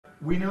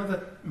we know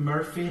that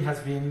Murphy has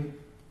been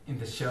in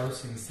the show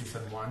since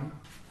season 1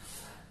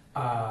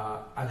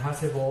 and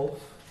has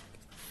evolved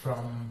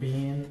from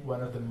being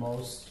one of the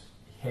most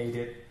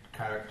hated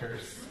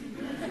characters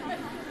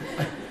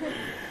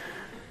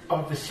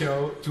of the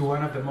show to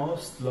one of the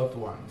most loved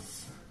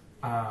ones.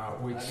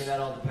 Which I mean, that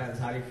all depends.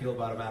 How do you feel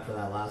about him after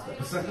that last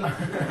episode?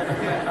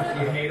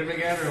 You hate him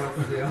again, or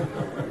what's the deal?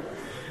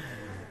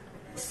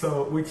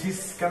 So, which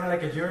is kind of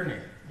like a journey.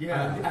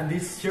 Yeah. And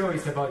this show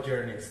is about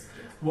journeys.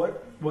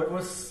 What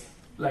was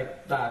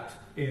like that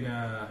in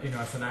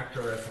as an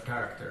actor or as a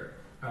character?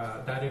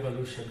 That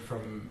evolution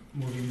from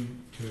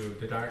moving to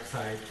the dark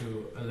side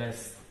to a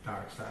less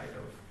dark side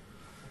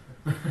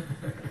of.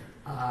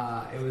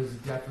 It was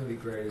definitely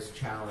the greatest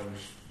challenge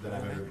that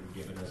I've ever been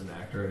given as an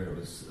actor, and it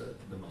was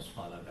the most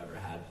fun I've ever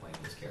had playing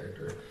this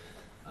character.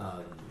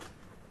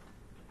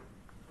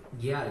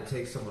 Yeah, to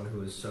take someone who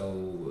was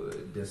so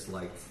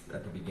disliked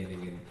at the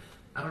beginning, and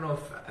I don't know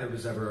if it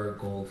was ever our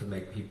goal to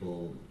make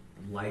people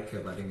like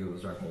him. I think it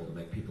was our goal to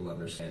make people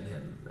understand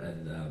him,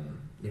 and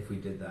if we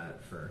did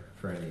that for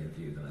any of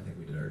you, then I think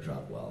we did our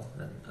job well,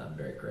 and I'm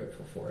very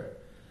grateful for it.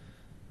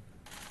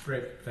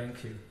 Great,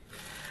 thank you.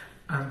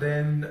 And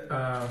then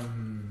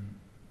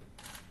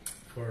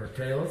for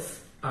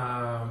Tales,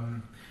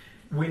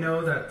 we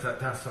know that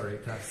that's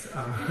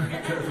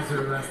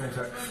your last name.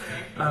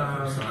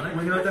 Sorry.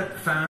 We know that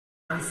fans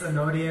and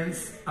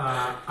audience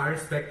are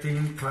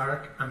expecting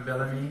Clark and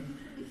Bellamy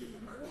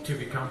to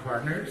become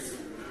partners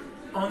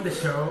on the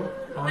show,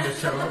 on the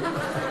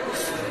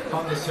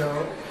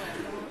show.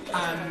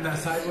 And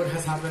aside what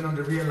has happened on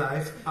the real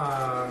life,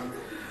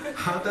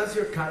 how does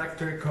your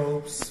character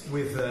copes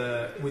with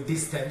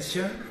this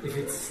tension? If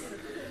it's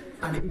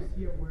and is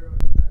he aware of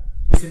that?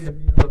 He's in the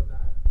middle of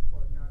that,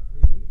 or not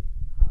really?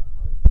 How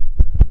is it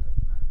as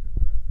an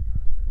actor or as a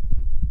character?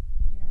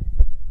 Yeah,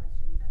 this is a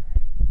question that I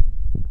answered this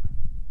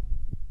morning,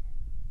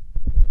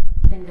 and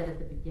it's something that at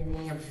the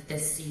beginning of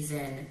this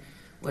season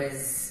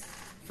was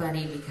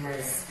funny,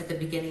 because at the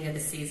beginning of the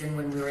season,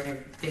 when we were in a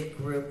big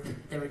group,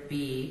 there would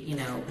be,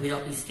 we'd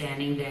all be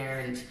standing there,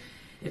 and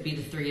it'd be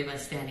the three of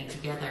us standing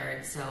together.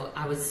 And so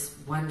I was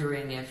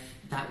wondering if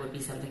that would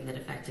be something that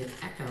affected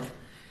Echo.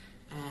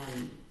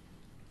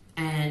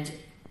 And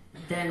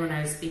then when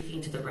I was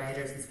speaking to the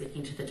writers and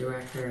speaking to the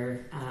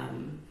director,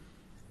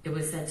 it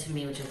was said to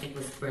me, which I think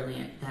was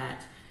brilliant,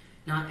 that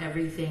not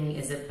everything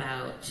is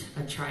about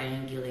a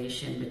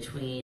triangulation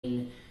between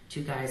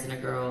two guys and a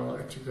girl,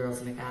 or two girls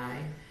and a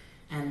guy.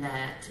 And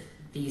that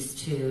these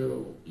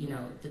two,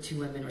 the two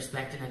women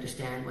respect and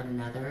understand one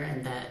another,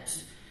 and that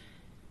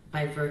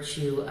by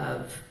virtue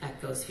of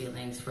Echo's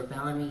feelings for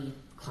Bellamy,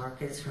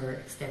 Clark is her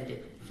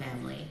extended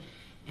family.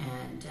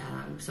 And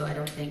so I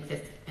don't think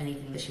that's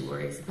anything that she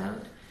worries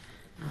about.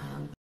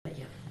 But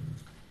yeah.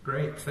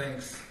 Great,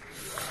 thanks.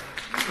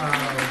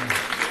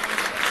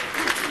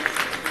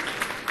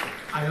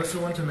 I also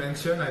want to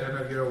mention, I don't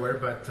know if you're aware,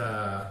 but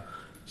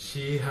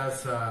she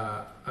has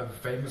a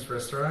famous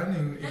restaurant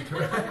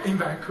in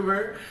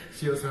Vancouver.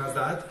 She also has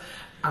that.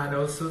 And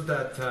also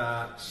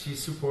that she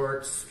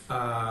supports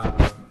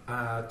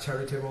a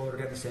charitable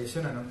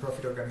organization, a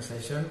non-profit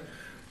organization,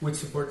 which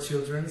supports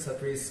children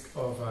at risk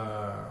of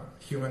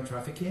human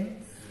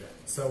trafficking.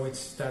 So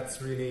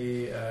that's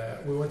really,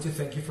 we want to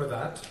thank you for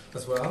that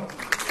as well.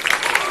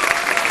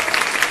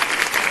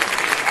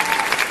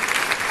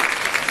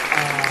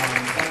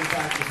 Fun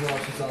fact as well,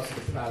 she's also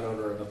the proud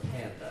owner of a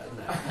panda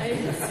now.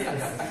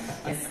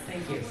 Yes,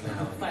 thank you.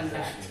 Fun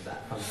fact.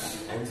 Fun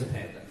fact. Owns a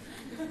panda.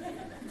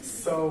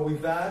 So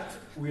with that,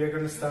 we are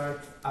going to start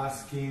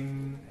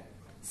asking.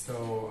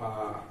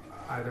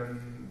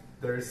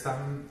 There is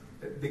some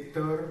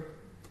Victor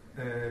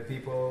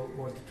people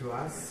wanted to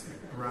ask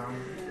around.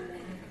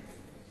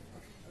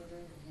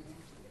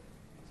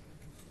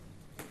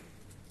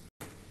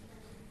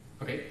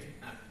 Okay.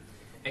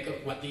 Echo,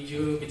 what did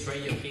you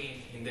betray your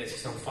king in the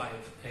season 5,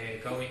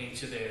 going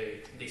into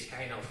this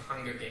kind of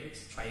Hunger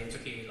Games, trying to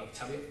kill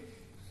Octavio?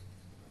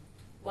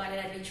 Why did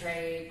I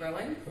betray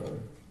Rowan?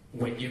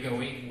 When you go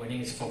in, when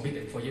it is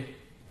forbidden for you?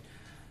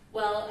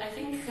 Well, I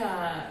think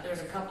there's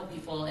a couple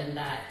people in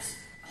that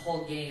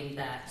whole game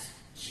that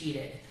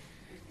cheated.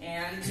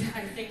 And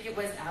I think it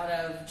was out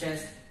of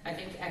I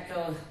think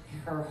Echo,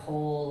 her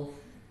whole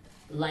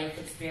life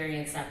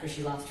experience after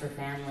she lost her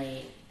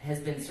family has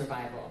been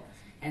survival.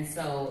 And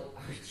so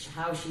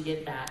how she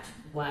did that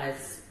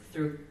was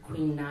through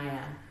Queen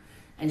Naya.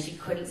 And she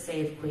couldn't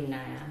save Queen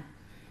Naya.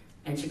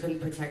 And she couldn't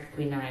protect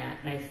Queen Naya.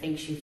 And I think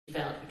she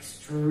felt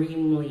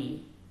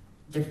extremely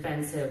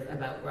defensive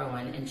about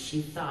Rowan. And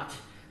she thought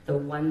the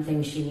one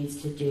thing she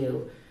needs to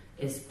do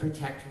is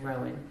protect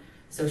Rowan.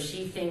 So I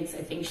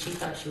think she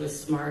thought she was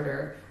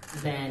smarter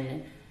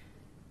than,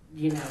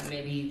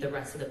 maybe the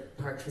rest of the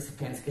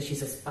participants, because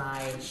she's a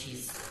spy and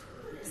she's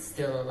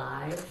still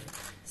alive.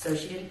 So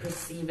she didn't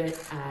perceive it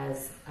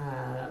as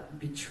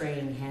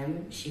betraying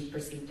him. She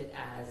perceived it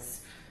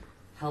as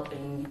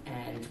helping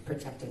and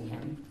protecting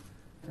him.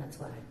 And that's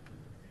why.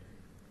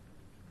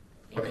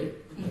 Thank Okay.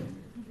 you.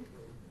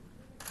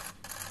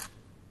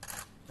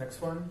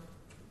 Next one.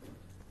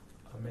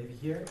 maybe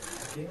here.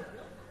 Okay.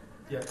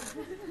 Yeah.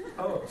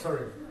 Oh,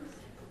 sorry.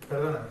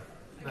 Perdona.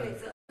 Okay,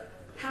 so,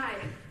 hi.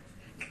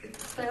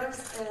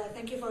 First,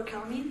 thank you for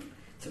coming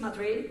to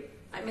Madrid.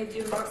 I met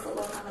you in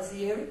Barcelona last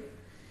year.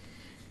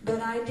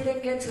 But I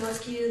didn't get to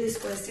ask you this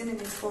question, and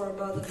it's for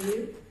both of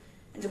you.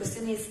 And the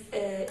question is,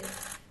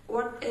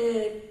 what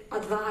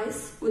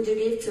advice would you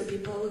give to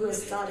people who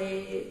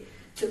study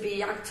to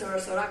be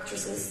actors or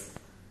actresses?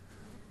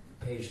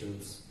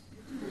 Patience.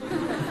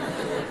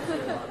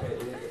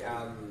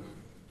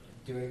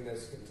 Doing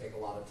this can take a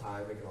lot of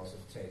time. It can also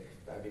take,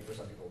 for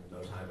some people,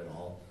 no time at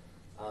all.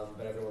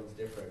 But everyone's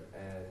different,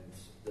 and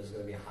there's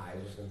going to be highs,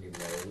 there's going to be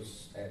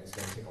lows, and it's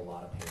going to take a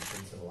lot of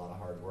patience and a lot of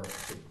hard work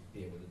to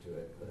be able to do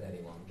it with any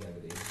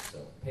longevity. So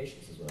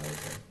patience is what I would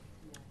say.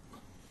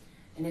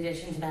 In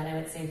addition to that, I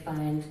would say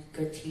find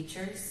good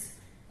teachers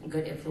and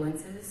good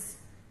influences,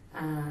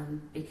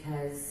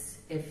 because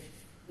if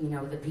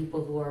the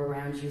people who are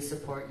around you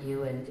support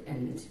you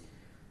and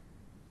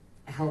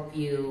help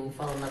you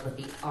fall in love with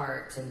the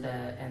art and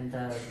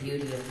the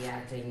beauty of the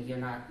acting, you're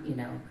not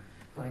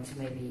going to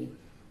maybe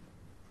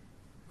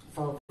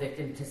fall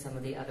victim to some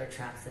of the other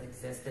traps that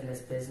exist in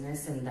this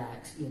business, and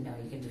that you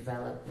can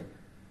develop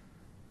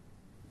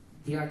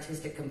the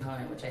artistic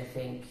component, which I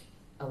think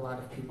a lot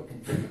of people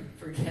can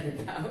forget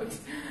about.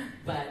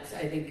 But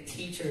I think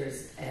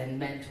teachers and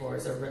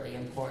mentors are really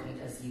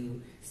important as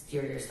you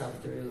steer yourself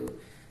through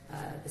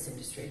this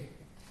industry.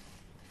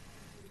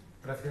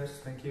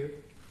 Gracias, thank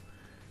you.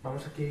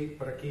 Vamos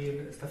por aquí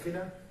en esta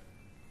fila.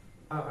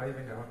 Ahí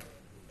venga. Va.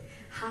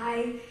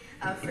 Hi,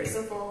 first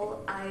of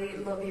all, I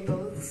love you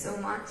both so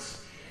much.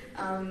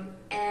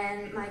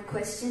 And my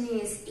question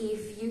is,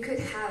 if you could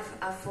have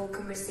a full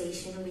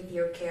conversation with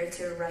your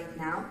character right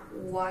now,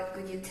 what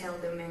would you tell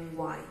them and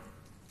why?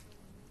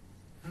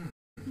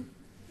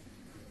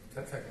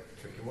 That's a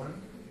tricky one.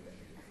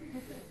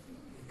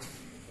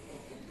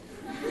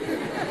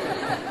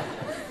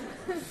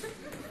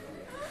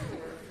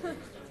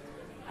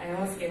 I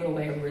almost gave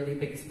away a really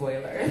big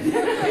spoiler.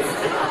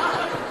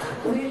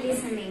 We're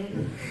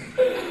listening.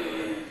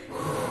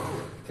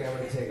 Okay, I'm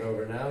going to take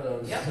over now.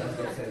 Don't say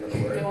another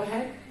word. Go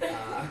ahead.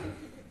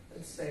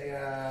 Let's say,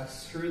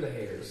 screw the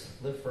haters.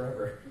 Live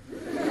forever.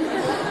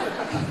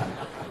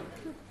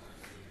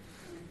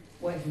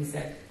 What he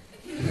said.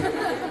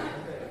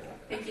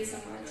 Thank you so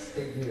much.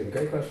 Thank you.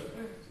 Great question.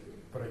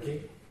 Por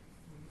aquí.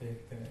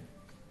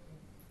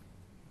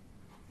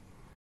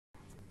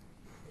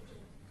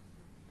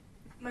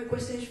 My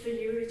question is for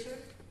you,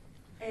 Richard.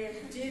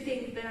 Do you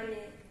think Bellamy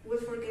will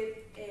forget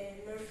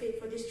Murphy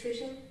for this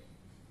treason?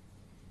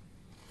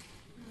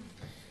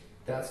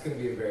 That's going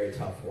to be a very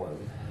tough one.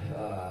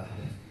 I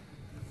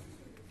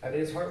mean,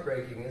 it's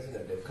heartbreaking, isn't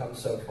it? They've come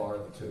so far,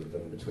 the two of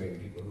them, between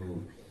people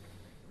who,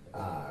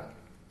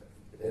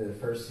 in the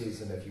first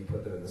season, if you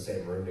put them in the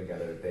same room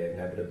together, they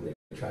inevitably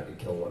tried to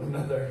kill one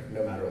another,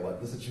 no matter what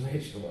the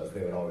situation was.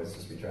 They would always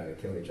just be trying to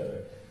kill each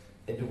other.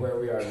 Into where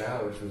we are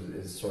now, which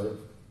is sort of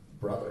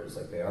brothers.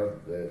 Like they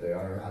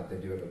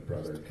do have a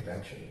brother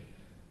connection.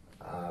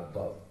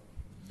 But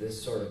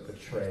this sort of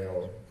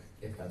betrayal,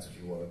 if that's what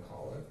you want to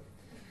call it,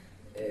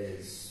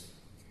 is,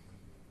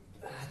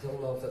 I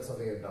don't know if that's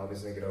something that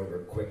Bellamy's going to get over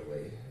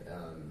quickly.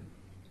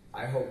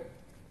 I hope,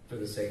 for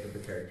the sake of the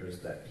characters,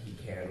 that he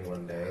can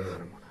one day,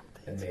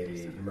 and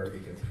maybe Murphy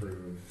can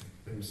prove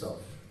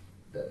himself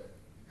that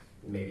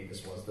maybe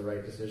this was the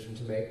right decision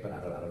to make, but I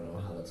don't know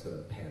how that's going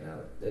to pan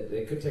out.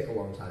 It could take a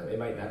long time. It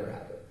might never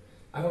happen.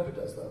 I hope it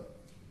does, though.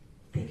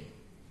 Thank you.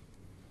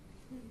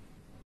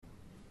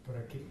 Por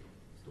aquí.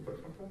 ¿Tú, por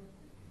ejemplo?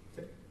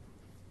 Sí.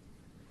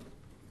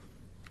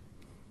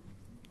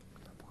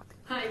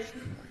 Hi.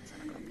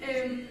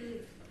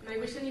 My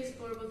question is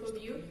for both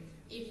of you.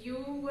 If you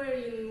were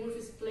in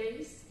Murphy's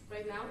place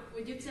right now,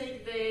 would you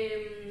take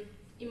the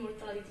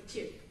immortality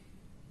chip?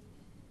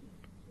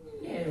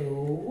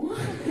 No.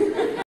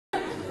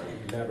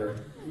 Never.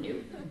 No.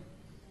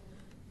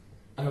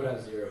 I would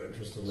have zero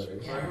interest in living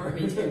forever.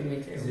 Me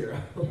too.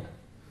 Zero.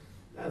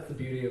 That's the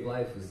beauty of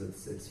life, is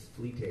it's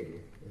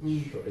fleeting.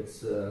 It's short.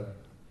 It's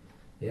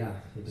yeah,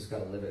 you just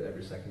gotta live it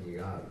every second you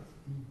got.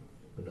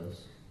 Who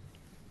knows?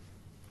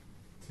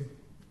 Sí.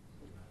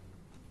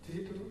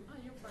 Sí, tú. Oh,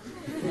 you're fine.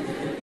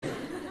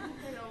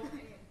 Hello.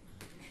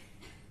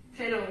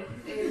 Hello.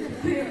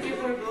 Thank you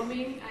for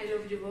coming. I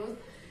love you both.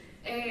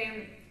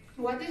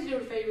 What is your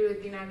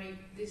favorite dynamic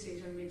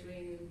decision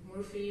between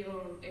Murphy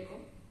or Echo?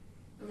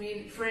 I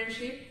mean,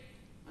 friendship.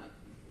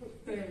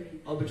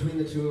 Oh, between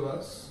the two of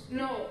us?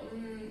 No,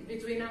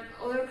 between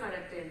other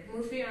character,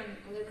 Murphy and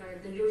other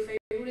character. Your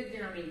favorite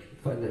dynamic?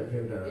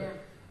 Yeah.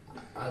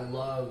 I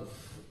love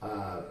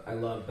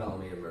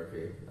Bellamy and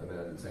Murphy. I mean,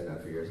 I've been saying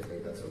that for years. I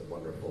think that's a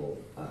wonderful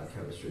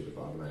chemistry the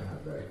Bob and I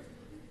have there.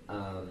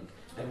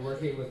 And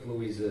working with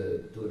Louisa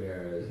de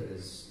Oliveira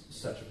is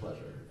such a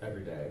pleasure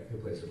every day. Who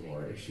plays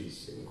Amore?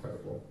 She's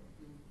incredible.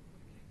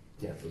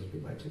 Yeah, those would be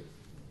my two.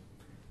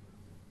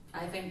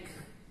 I think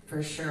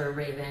for sure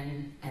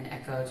Raven and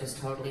Echo just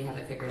totally have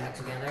it figured out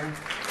together.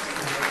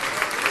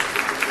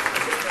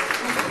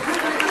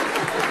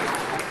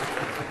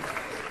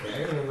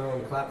 Okay,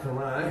 clap for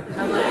mine.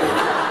 I'm like,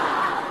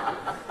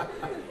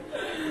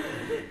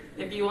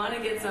 if you want to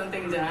get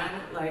something done,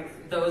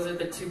 like, those are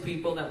the two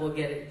people that will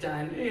get it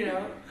done, you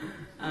know?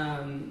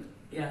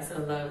 So I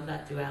love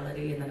that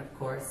duality. And then, of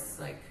course,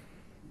 like,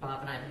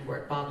 Bob and I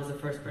worked. Bob was the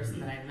first person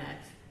that I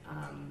met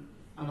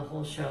on the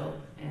whole show.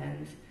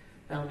 And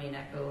Bellamy and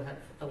Echo have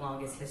the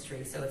longest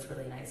history, so it's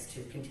really nice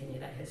to continue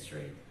that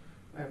history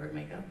wherever it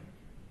may go.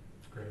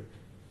 Great.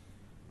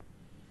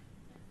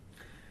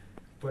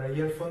 Por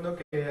ahí al fondo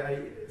que hay,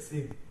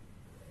 sí.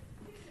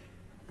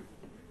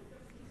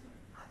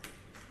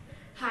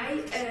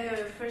 Hi,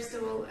 first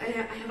of all, I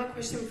have a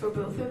question for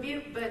both of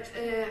you, but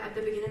at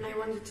the beginning I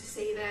wanted to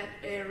say that,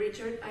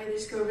 Richard, I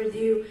discovered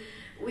you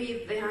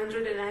with The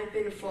 100 and I've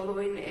been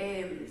following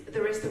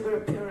the rest of our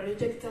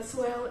project as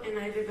well, and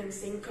I've even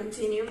seen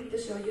Continuum, the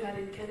show you had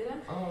in Canada.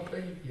 Oh,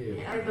 thank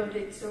you. I loved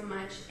it so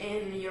much,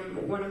 and you're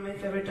one of my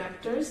favorite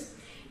actors.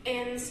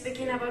 And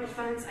speaking about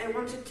fans, I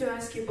wanted to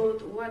ask you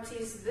both, what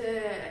is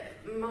the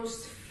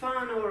most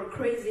fun or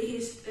crazy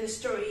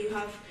story you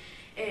have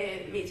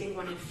meeting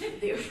one of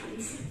your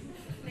fans?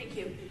 Thank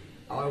you.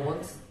 Oh,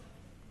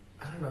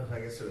 I don't know if I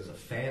guess it was a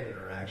fan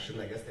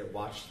interaction. I guess they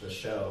watched the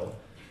show.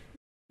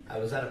 I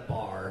was at a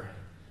bar,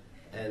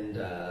 and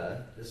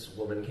this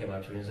woman came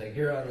up to me and was like,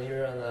 "You're on the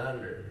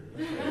 100."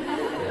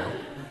 Yeah.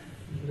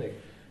 Like,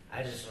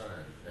 I just want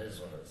to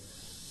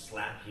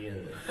slap you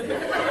in the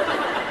face.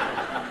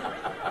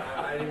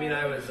 I mean,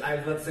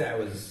 let's say I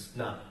was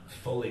not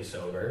fully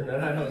sober, and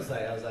I was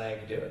like, I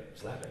could do it,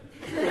 slap it.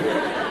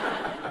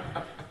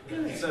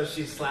 So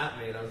she slapped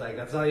me, and I was like,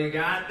 "That's all you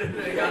got?" And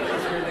I got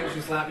this weird thing. She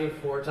slapped me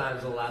 4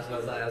 times. The last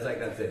one, I was like,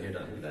 "That's it, you're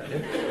done with that."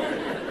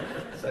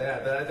 So yeah,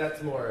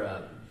 that's more.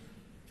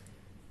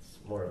 It's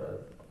more of an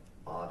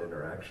odd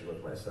interaction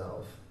with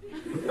myself.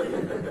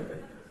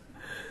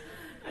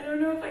 I don't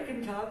know if I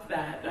can top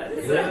that.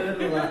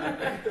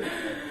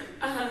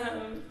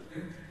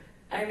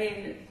 I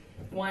mean,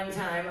 one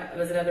time, it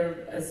was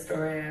a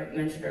story I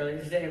mentioned earlier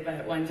today,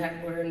 but one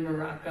time we were in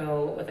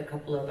Morocco with a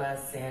couple of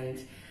us,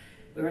 and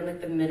we were in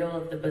like the middle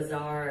of the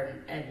bazaar,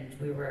 and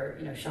we were,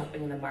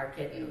 shopping in the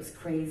market, and it was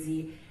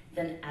crazy.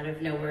 Then out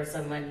of nowhere,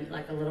 someone,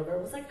 like a little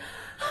girl, was like,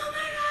 "Oh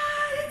my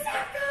God, it's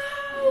Echo!"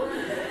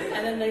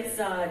 And then they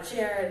saw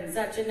Jared and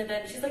Sachin, and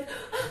then she's like,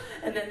 "Oh,"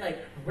 and then like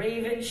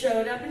Raven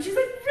showed up, and she's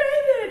like,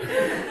 "Raven!"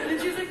 And then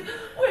she was like,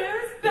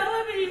 "Where's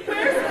Bellamy?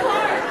 Where's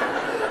Clark?"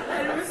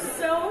 And it was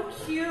so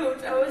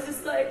cute. I was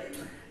just like,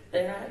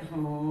 they're at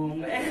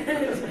home, and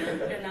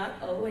they're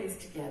not always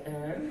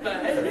together,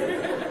 but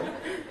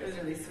it was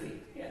really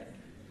sweet, yeah.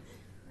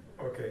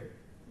 Okay.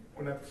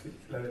 Sí,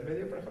 la del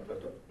medio, por ejemplo,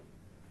 tú.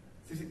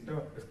 Sí,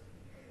 no,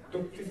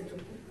 tú, sí, tú.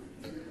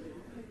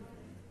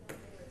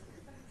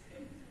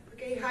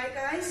 Okay, hi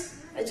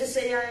guys. I just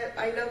say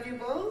I love you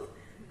both.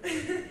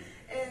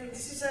 And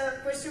this is a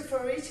question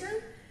for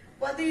Richard.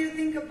 What do you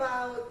think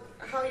about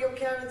how your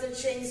character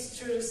changed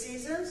through the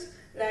seasons?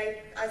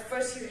 Like, at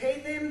first you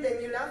hate him,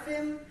 then you love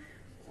him.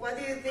 What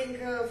do you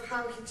think of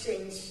how he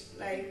changed?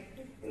 Like,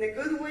 in a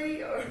good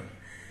way, or?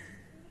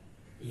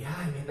 Yeah,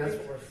 I mean, that's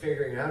what we're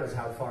figuring out, is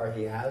how far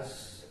he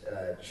has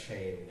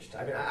changed.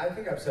 I mean, I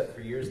think I've said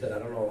for years that I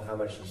don't know how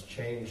much he's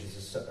changed. It's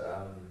just,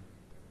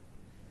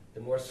 the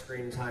more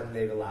screen time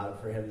they've allowed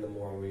for him, the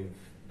more we've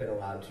been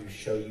allowed to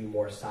show you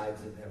more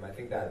sides of him. I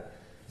think that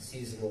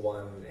season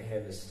 1,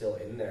 him is still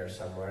in there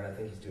somewhere, and I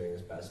think he's doing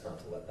his best not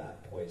to let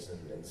that poison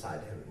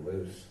inside him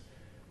loose.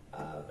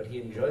 But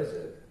he enjoys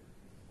it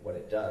when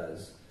it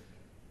does.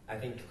 I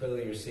think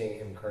clearly you're seeing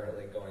him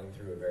currently going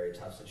through a very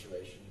tough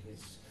situation.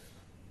 He's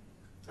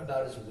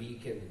about as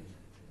weak, and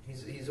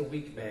he's a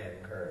weak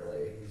man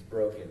currently. He's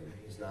broken.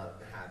 He's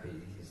not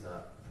happy. He's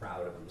not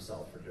proud of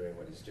himself for doing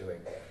what he's doing.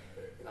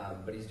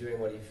 But he's doing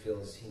what he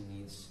feels he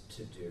needs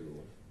to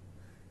do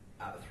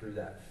through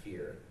that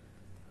fear.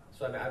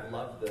 So I mean, I've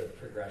loved the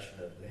progression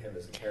of him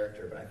as a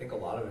character, but I think a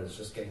lot of it is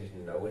just getting to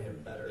know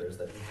him better, is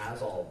that he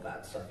has all of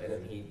that stuff in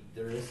him.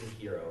 There is a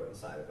hero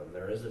inside of him.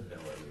 There is a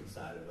villain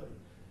inside of him.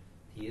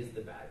 He is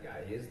the bad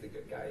guy. He is the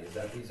good guy.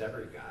 He's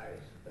every guy.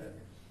 And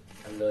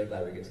I'm really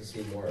glad we get to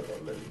see more of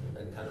him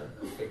and kind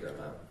of figure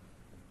him out.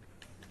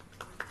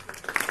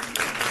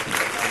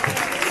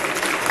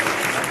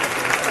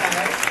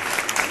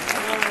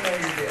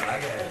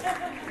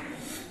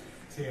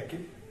 Sí, aquí.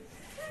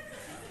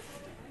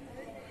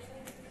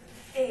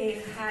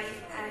 Hi,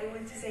 I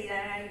want to say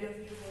that I love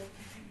you both.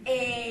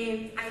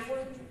 I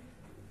want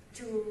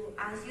to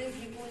ask you if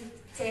you could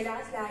tell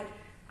us like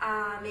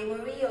a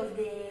memory of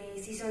the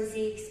season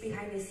 6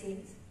 behind the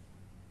scenes.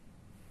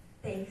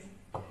 Thanks.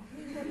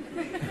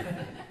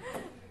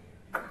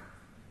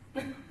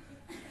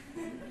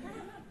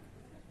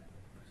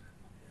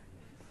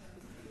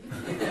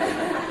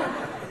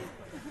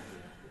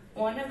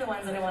 One of the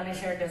ones that I want to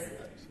share does.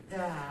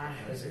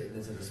 Is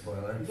it a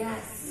spoiler?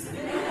 Yes.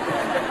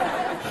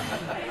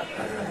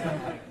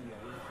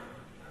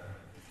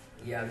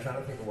 Yeah, I'm trying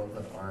to think of ones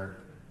that aren't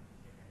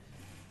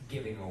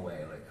giving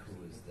away, like who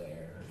was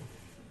there and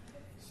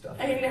stuff.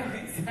 I know,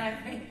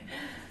 exactly.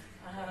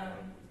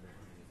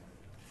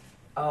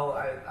 Oh,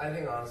 I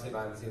think honestly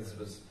behind the scenes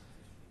was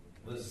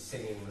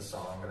singing the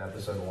song in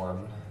episode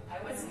 1.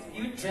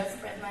 You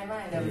just read my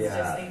mind. I was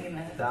just thinking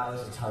that. That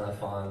was a ton of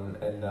fun,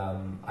 and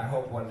I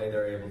hope one day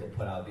they're able to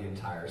put out the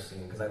entire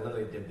scene, because I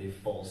literally did the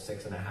full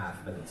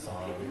 6.5 minute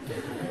song.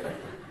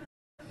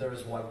 There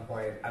was one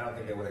point, I don't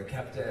think they would have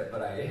kept it,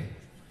 but I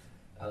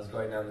was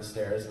going down the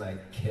stairs and I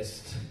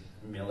kissed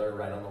Miller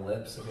right on the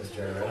lips and kissed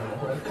Jerry right on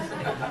the lips. He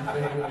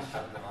was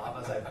shutting them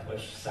off as I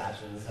pushed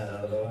Sachin's head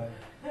out of the way.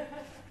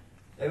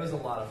 It was a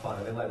lot of fun,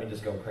 and they let me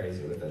just go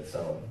crazy with it,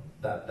 so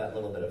that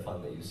little bit of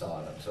fun that you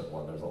saw in episode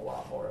 1, there's a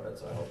lot more of it,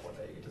 so I hope one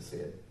day you get to see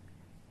it.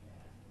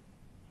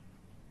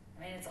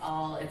 I mean, it's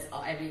all,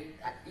 I mean,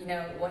 you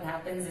know, what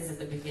happens is at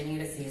the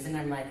beginning of the season,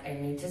 I'm like, I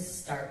need to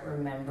start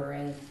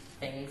remembering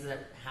things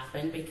that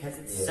happened, because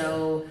it's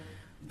so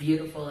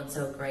beautiful and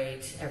so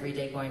great every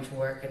day going to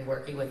work and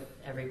working with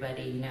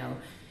everybody, you know.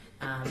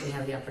 We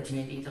have the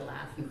opportunity to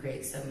laugh and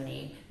create so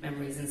many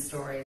memories and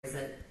stories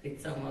that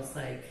it's almost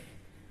like,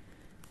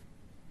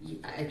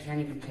 I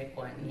can't even pick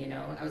one, you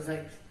know. I was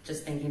like,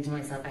 just thinking to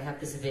myself, I have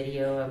this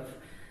video of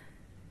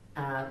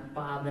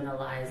Bob and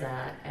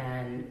Eliza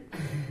and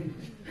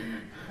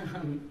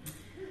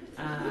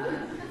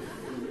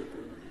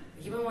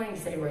keep on wanting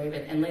to say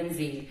Raven and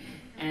Lindsay,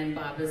 and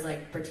Bob is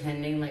like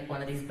pretending like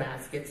one of these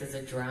baskets is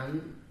a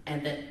drum,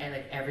 and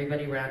like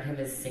everybody around him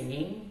is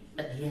singing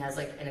that he has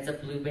like, and it's a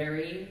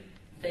blueberry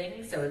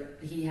thing, so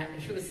he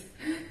was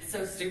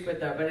so stupid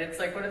though, but it's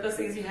like one of those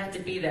things you had to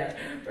be there,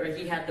 where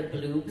he had the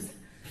bloobs.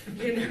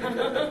 You know,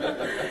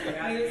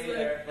 he was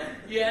like,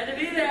 you had to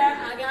be there.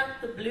 I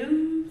got the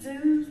blues,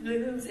 and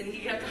he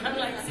kept on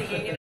like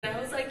singing it. And I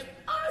was like,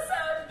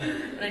 awesome!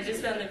 And I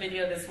just found the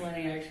video this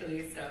morning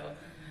actually. So,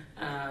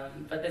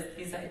 but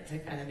these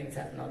kind of things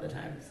happen all the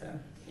time. So,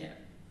 yeah.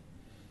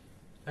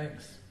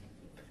 Thanks.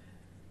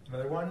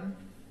 Another one.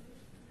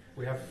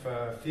 We have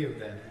a few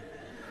then.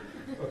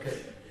 Okay,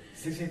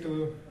 Syfy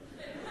to.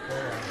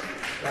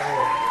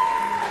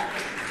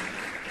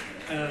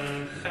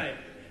 Hi.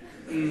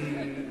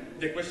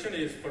 The question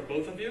is for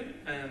both of you,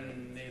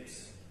 and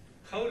it's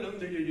how long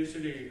do you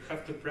usually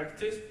have to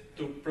practice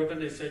to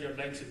properly say your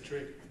lines in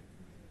Trig?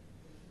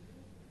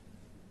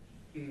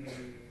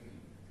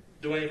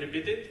 Do I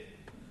repeat it?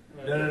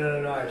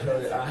 No, I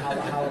totally.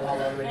 How long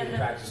do we need to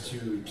practice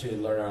to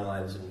learn our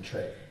lines in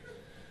Trig?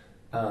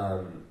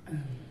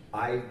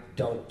 I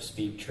don't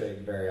speak Trig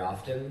very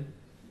often.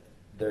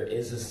 There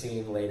is a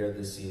scene later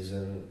this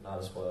season, not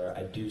a spoiler,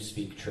 I do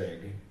speak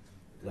Trig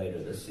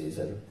later this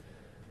season.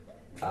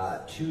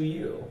 To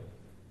you,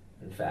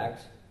 in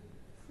fact,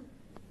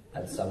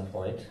 at some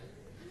point,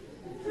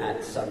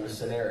 at some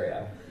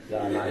scenario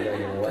that I'm not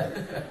giving away.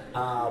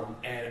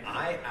 And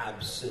I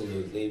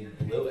absolutely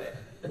blew it.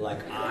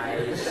 Like,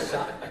 I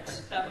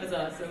sucked. That was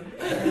awesome.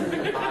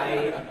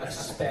 I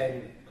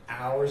spent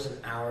hours and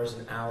hours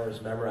and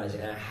hours memorizing,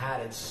 and I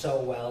had it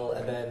so well,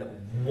 and then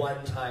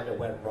one time it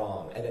went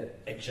wrong, and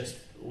it just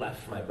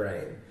left my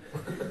brain.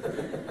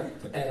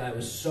 And I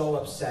was so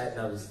upset,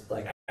 and I was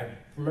like, I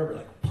remember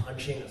like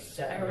punching a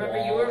set. I remember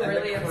you were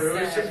really upset. The crew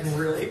was upset. just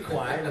really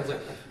quiet, and I was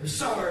like, I'm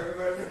sorry.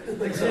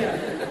 Like, so,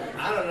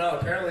 I don't know.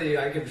 Apparently,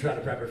 I could try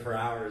to prep it for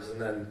hours and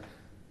then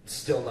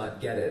still not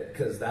get it,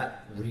 because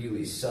that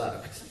really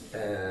sucked.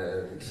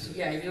 And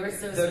yeah, you were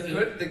so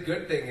sweet. The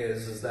good thing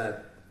is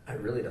that I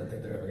really don't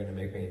think they're ever going to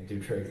make me do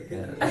Trig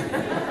again.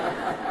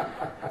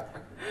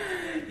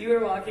 You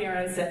were walking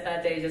around set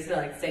that day just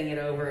like saying it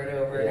over and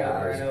over and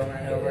over and over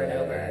and over and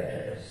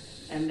over.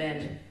 And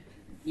then,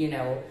 you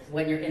know,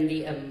 when you're in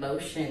the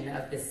emotion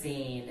of the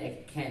scene,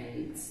 it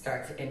can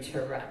start to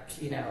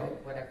interrupt, you know,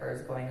 whatever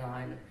is going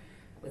on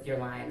with your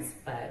lines.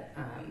 But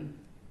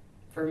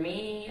for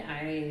me,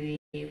 I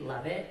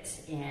love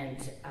it, and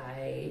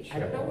I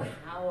don't know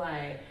how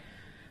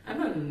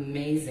I'm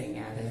amazing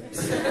at it.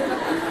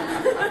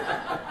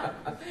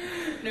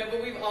 No,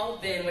 but we've all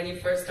been, when you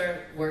first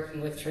start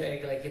working with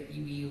Trig, like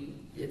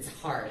it's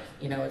hard,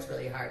 you know, it's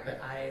really hard, but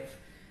I've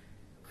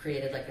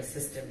created like a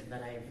system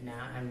that I'm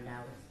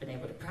now been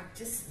able to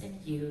practice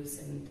and use,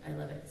 and I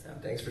love it. So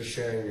thanks for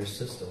sharing your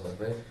system with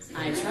me.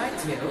 I tried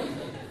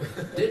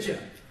to. Did you?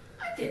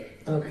 I did.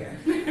 Okay.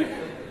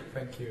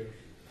 Thank you.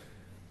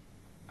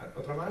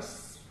 ¿Otra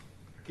más?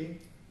 Aquí.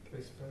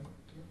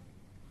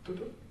 ¿Tú?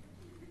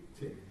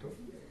 Sí, tú.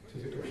 Sí,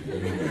 tú.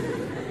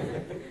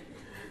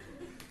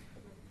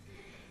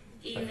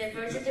 In the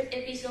first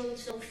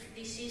episodes of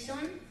this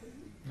season.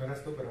 No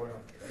eras tú, pero bueno.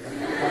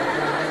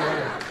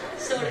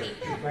 Sorry.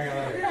 Venga,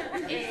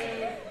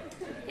 dale.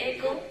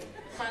 Echo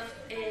have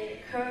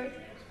heard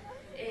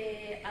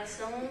a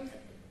sound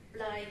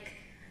like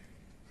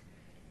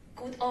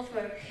cut off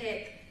her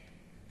head.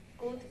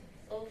 Cut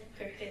off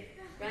her head,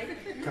 right?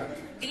 Cut.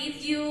 Did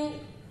you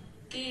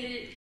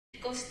kill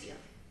Kostya?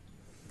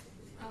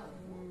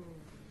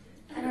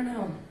 I don't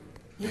know.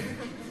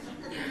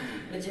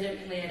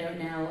 Legitimately, I don't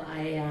know.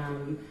 I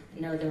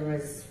know there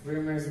was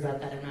rumors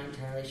about that. I'm not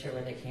entirely sure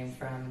where they came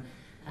from,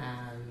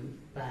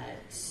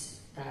 but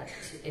that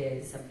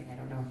is something I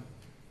don't know.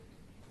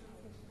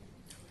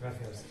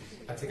 Gracias.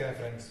 La chica de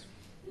Friends.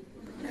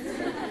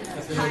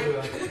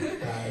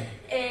 Hi.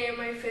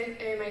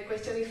 My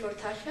question is for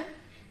Tasya,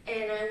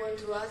 and I want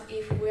to ask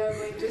if we are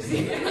going to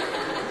see.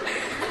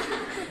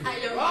 I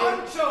love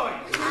Wrong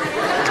choice.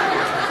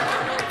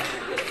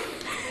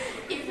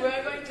 If we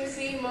are going to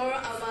see more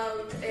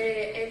about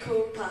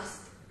Echo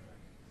past.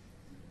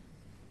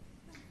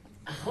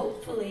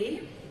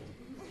 Hopefully.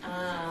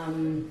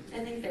 I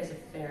think there's a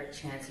fair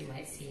chance you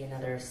might see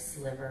another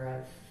sliver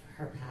of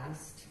her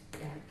past,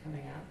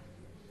 coming up.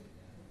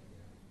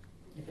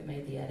 If it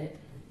made the edit.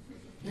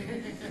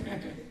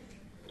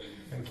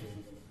 Thank you.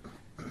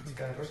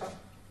 Chica de rosa,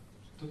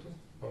 tutu,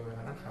 o de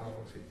naranja,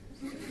 o sí.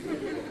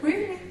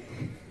 Really?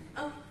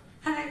 Oh,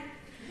 hi.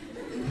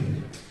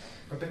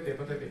 Ponte pie,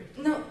 ponte pie.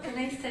 No, can I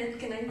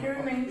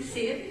remain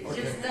seated?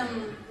 Okay. Just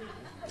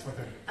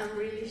Okay. I'm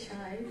really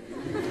shy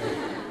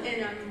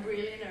and I'm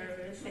really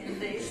nervous and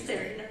they're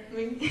staring at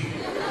me.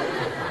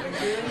 You're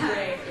doing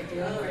great.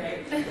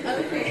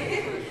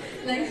 Okay.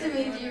 Nice to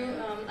meet you.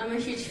 I'm a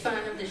huge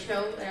fan of the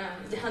show.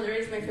 The 100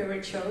 is my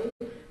favorite show.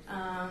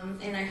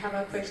 And I have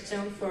a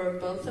question for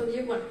both of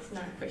you. Well, it's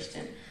not a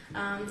question.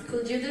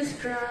 Could you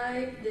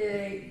describe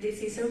the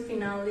season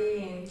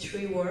finale in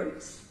 3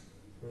 words?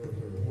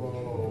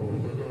 Whoa.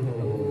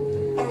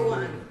 Or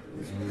 1?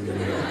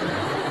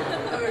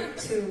 Or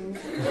 2?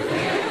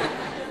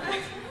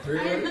 3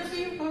 I words? love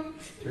you both.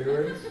 3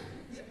 words?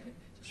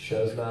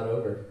 Show's not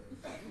over.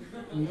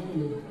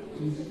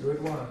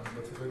 Good one.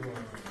 That's a good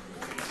one.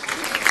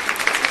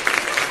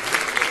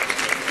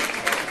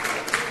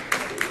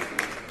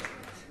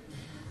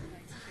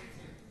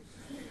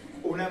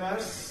 Una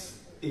más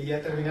y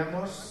ya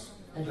terminamos.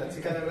 La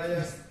chica de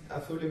rayas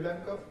azul y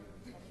blanco.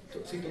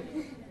 Sí, tú.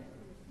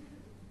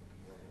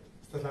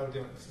 Esta es la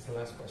última. Esta es la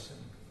last question.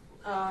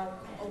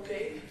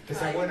 Okay. Que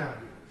sea buena.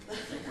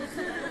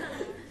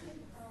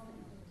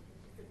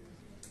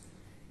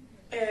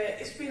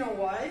 It's been a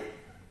while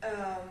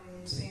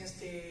since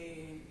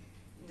the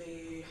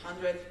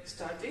 100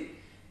 started.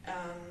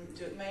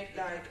 You make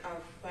like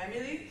a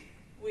family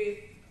with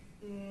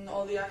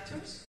all the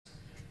actors.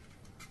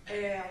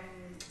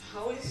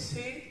 How is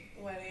it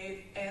when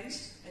it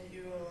ends and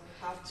you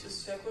have to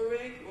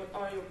separate? What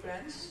are your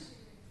plans?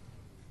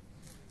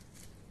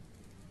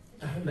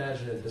 I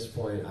imagine at this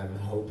point, I'm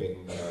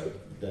hoping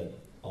that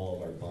all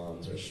of our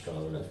bonds are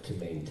strong enough to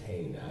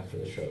maintain after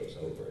the show is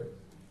over.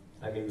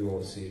 I mean, we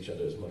won't see each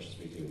other as much as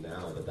we do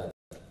now, but that,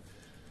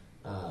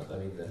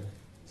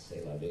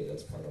 c'est la vie,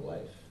 that's part of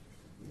life.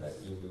 That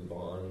you move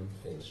on,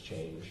 things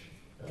change.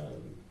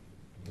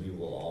 We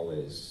will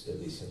always, at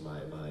least in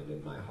my mind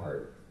and my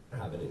heart,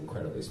 have an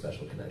incredibly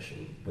special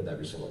connection with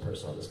every single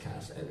person on this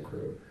cast and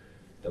crew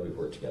that we've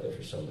worked together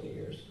for so many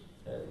years.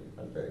 And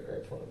I'm very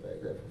grateful. I'm very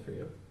grateful for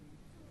you.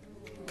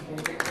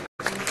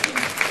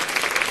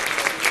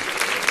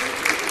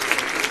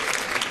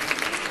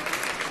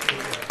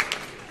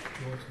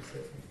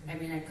 I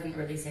mean, I couldn't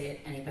really say it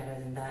any better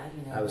than that,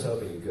 you know. I was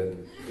hoping you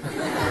couldn't.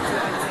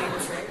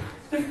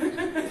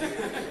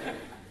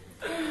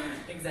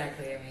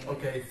 Exactly, I mean.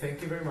 Okay,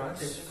 thank you very much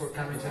for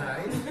coming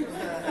tonight.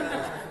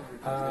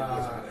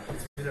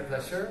 It's been a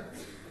pleasure.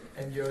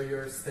 Enjoy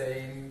your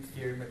staying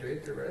here in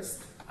Madrid, the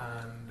rest,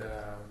 and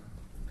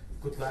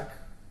good luck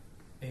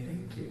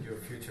in your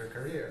future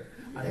career.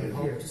 I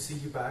hope to see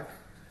you back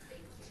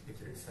if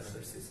there is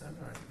another season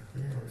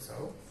or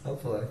so.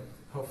 Hopefully.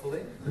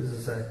 Hopefully. Who's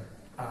to say?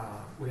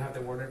 We have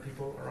the Warner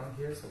people around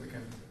here, so we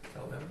can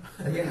tell them.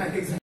 Yeah,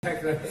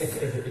 exactly.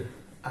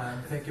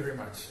 And thank you very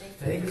much.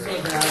 Thank you so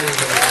much.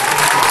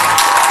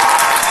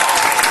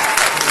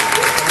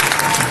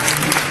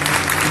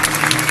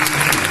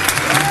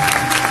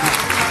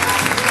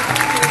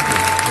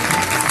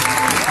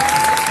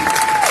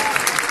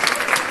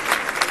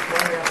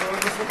 Bueno, y a todos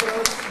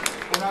vosotros,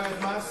 una vez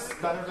más,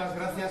 daros las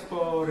gracias y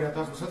a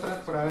todas vosotras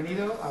por haber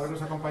venido,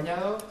 habernos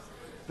acompañado.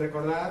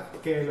 Recordad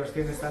que los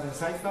tiendas están en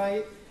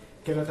Syfy,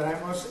 que lo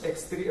traemos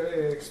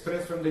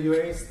express from the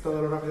US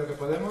todo lo rápido que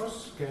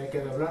podemos, que hay que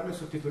doblarlo y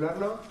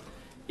subtitularlo,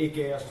 y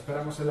que os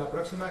esperamos en la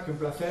próxima, que un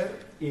placer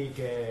y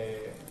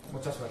que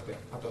mucha suerte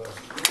a todos.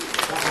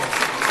 Gracias.